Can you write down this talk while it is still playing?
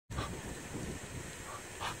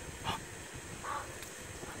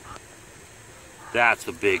That's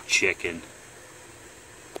a big chicken.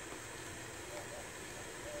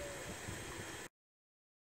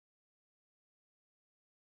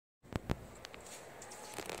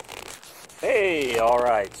 Hey,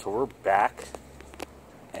 alright, so we're back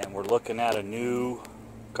and we're looking at a new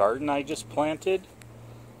garden I just planted,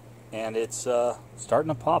 and it's starting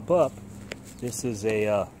to pop up. This is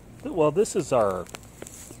a well, this is our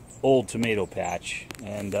old tomato patch,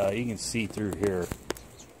 and you can see through here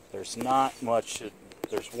there's not much.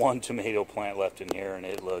 There's one tomato plant left in here and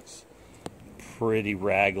it looks pretty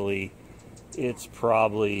raggedy. It's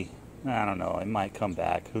probably, I don't know, it might come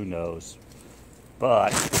back, who knows.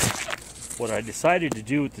 But what I decided to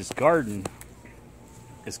do with this garden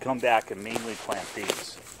is come back and mainly plant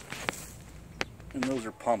these. And those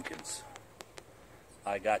are pumpkins.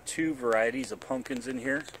 I got two varieties of pumpkins in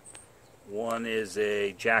here. One is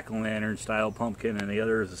a jack-o'-lantern style pumpkin and the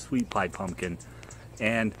other is a sweet pie pumpkin.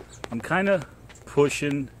 And I'm kind of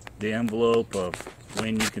pushing the envelope of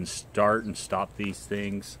when you can start and stop these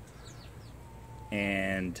things.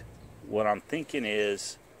 And what I'm thinking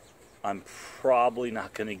is I'm probably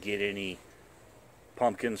not going to get any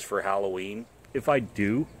pumpkins for Halloween. If I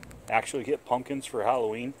do actually get pumpkins for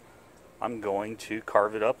Halloween, I'm going to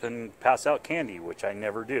carve it up and pass out candy, which I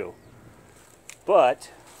never do. But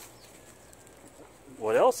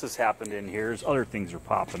what else has happened in here is other things are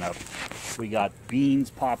popping up. We got beans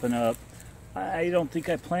popping up. I don't think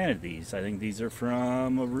I planted these. I think these are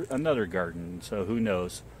from another garden, so who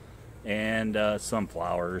knows. And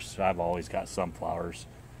sunflowers. I've always got sunflowers.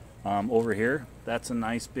 Over here, that's a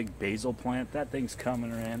nice big basil plant. That thing's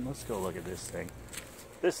coming in. Let's go look at this thing.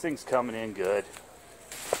 This thing's coming in good.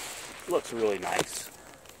 Looks really nice.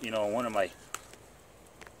 You know, one of my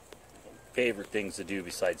favorite things to do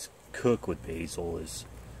besides cook with basil is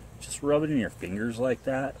just rub it in your fingers like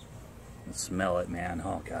that and smell it, man.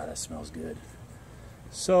 Oh god, that smells good.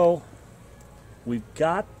 So we've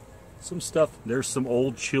got some stuff. There's some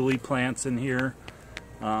old chili plants in here.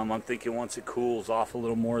 I'm thinking once it cools off a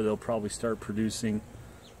little more, they'll probably start producing.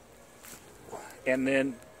 And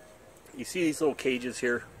then you see these little cages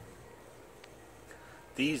here?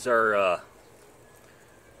 These are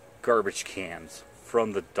garbage cans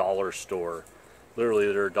from the dollar store. Literally,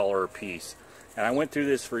 they're $1 a piece. And I went through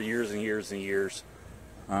this for years and years and years,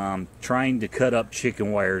 trying to cut up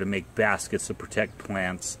chicken wire to make baskets to protect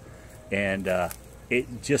plants. And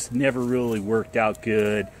it just never really worked out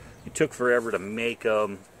good. It took forever to make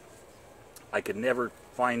them. I could never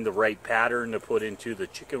find the right pattern to put into the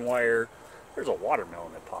chicken wire. There's a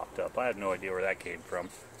watermelon that popped up. I have no idea where that came from.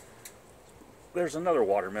 There's another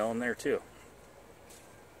watermelon there too.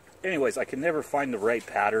 Anyways, I could never find the right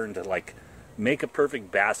pattern to like make a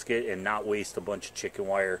perfect basket and not waste a bunch of chicken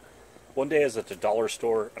wire. One day I was at the dollar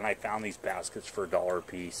store and I found these baskets for $1 a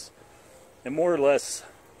piece. And more or less,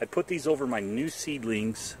 I put these over my new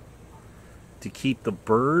seedlings to keep the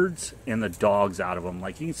birds and the dogs out of them.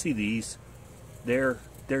 Like you can see these, they're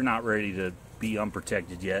not ready to be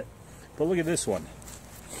unprotected yet. But look at this one.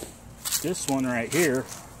 This one right here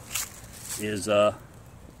is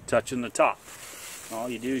touching the top. All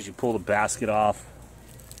you do is you pull the basket off,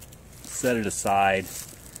 set it aside,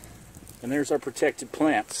 and there's our protected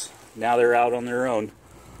plants. Now they're out on their own.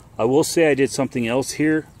 I will say I did something else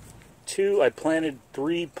here. I planted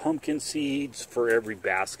 3 pumpkin seeds for every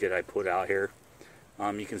basket I put out here.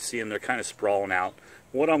 You can see them, they're kind of sprawling out.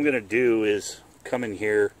 What I'm going to do is come in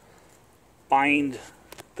here, find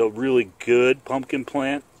the really good pumpkin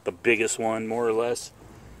plant, the biggest one more or less,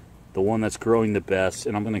 the one that's growing the best,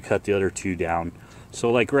 and I'm going to cut the other 2 down.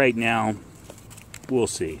 So like right now, we'll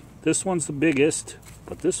see. This one's the biggest,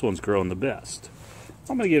 but this one's growing the best.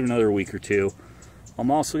 I'm going to give it another week or 2.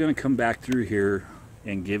 I'm also going to come back through here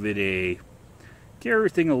and give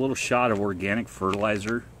everything a little shot of organic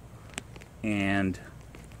fertilizer and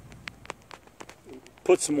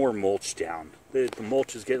put some more mulch down. The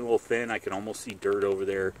mulch is getting a little thin. I can almost see dirt over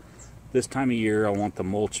there. This time of year, I want the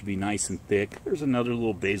mulch to be nice and thick. There's another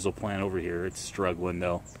little basil plant over here. It's struggling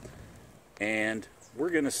though. And we're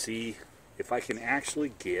going to see if I can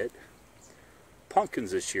actually get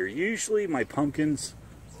pumpkins this year. Usually my pumpkins,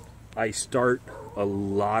 I start a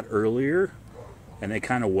lot earlier and they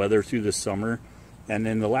kind of weather through the summer. And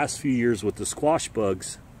then the last few years with the squash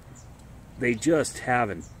bugs, they just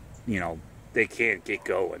haven't, you know, they can't get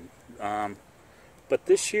going. But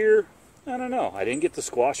this year, I don't know. I didn't get the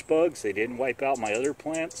squash bugs. They didn't wipe out my other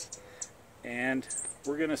plants. And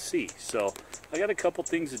we're going to see. So I got a couple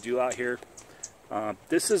things to do out here.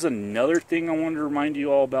 This is another thing I wanted to remind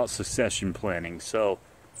you all about succession planting. So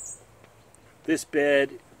this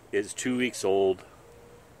bed is 2 weeks old.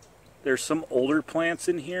 There's some older plants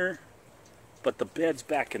in here But the beds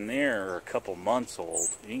back in there are a couple months old.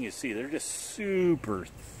 You can see they're just super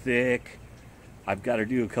thick. I've got to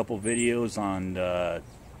do a couple videos on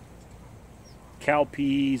cow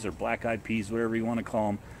peas or black-eyed peas, whatever you want to call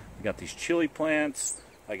them. I got these chili plants.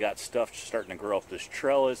 I got stuff starting to grow up this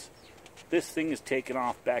trellis. This thing is taking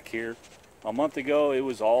off back here. A month ago, it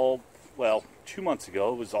was all, well, 2 months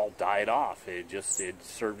ago, it was all died off. It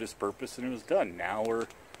served its purpose and it was done. Now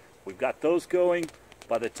we've got those going.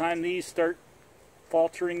 By the time these start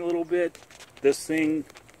faltering a little bit, this thing,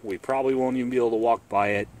 we probably won't even be able to walk by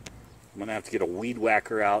it. I'm going to have to get a weed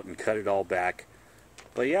whacker out and cut it all back.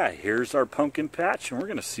 But yeah, here's our pumpkin patch, and we're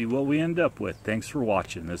going to see what we end up with. Thanks for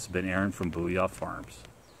watching. This has been Aaron from Booyah Farms.